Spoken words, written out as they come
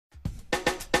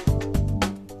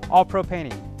All Pro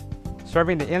Painting,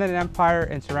 serving the Inland Empire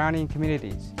and surrounding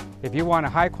communities. If you want a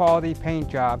high-quality paint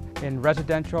job in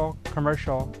residential,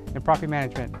 commercial, and property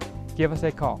management, give us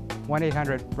a call,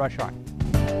 1-800-BRUSH-ON.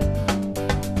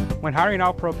 When hiring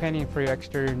All Pro Painting for your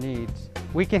exterior needs,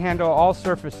 we can handle all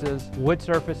surfaces, wood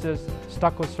surfaces,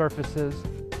 stucco surfaces.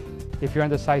 If you're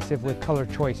indecisive with color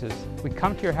choices, we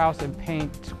come to your house and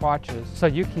paint swatches so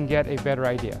you can get a better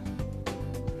idea.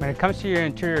 When it comes to your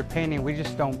interior painting, we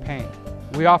just don't paint.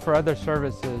 We offer other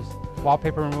services,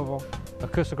 wallpaper removal,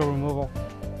 acoustical removal,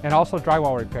 and also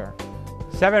drywall repair.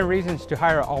 7 reasons to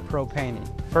hire All Pro Painting.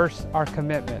 First, our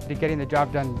commitment to getting the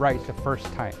job done right the first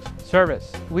time.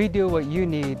 Service, we do what you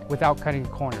need without cutting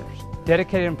corners.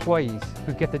 Dedicated employees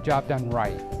who get the job done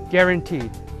right.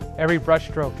 Guaranteed, every brush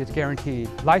stroke is guaranteed.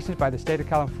 Licensed by the state of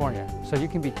California, so you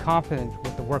can be confident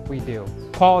with the work we do.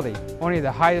 Quality, only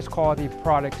the highest quality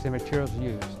products and materials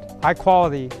used. High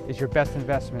quality is your best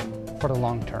investment for the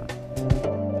long term.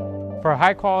 For a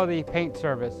high quality paint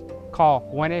service, call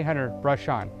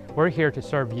 1-800-BRUSH-ON. We're here to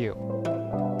serve you.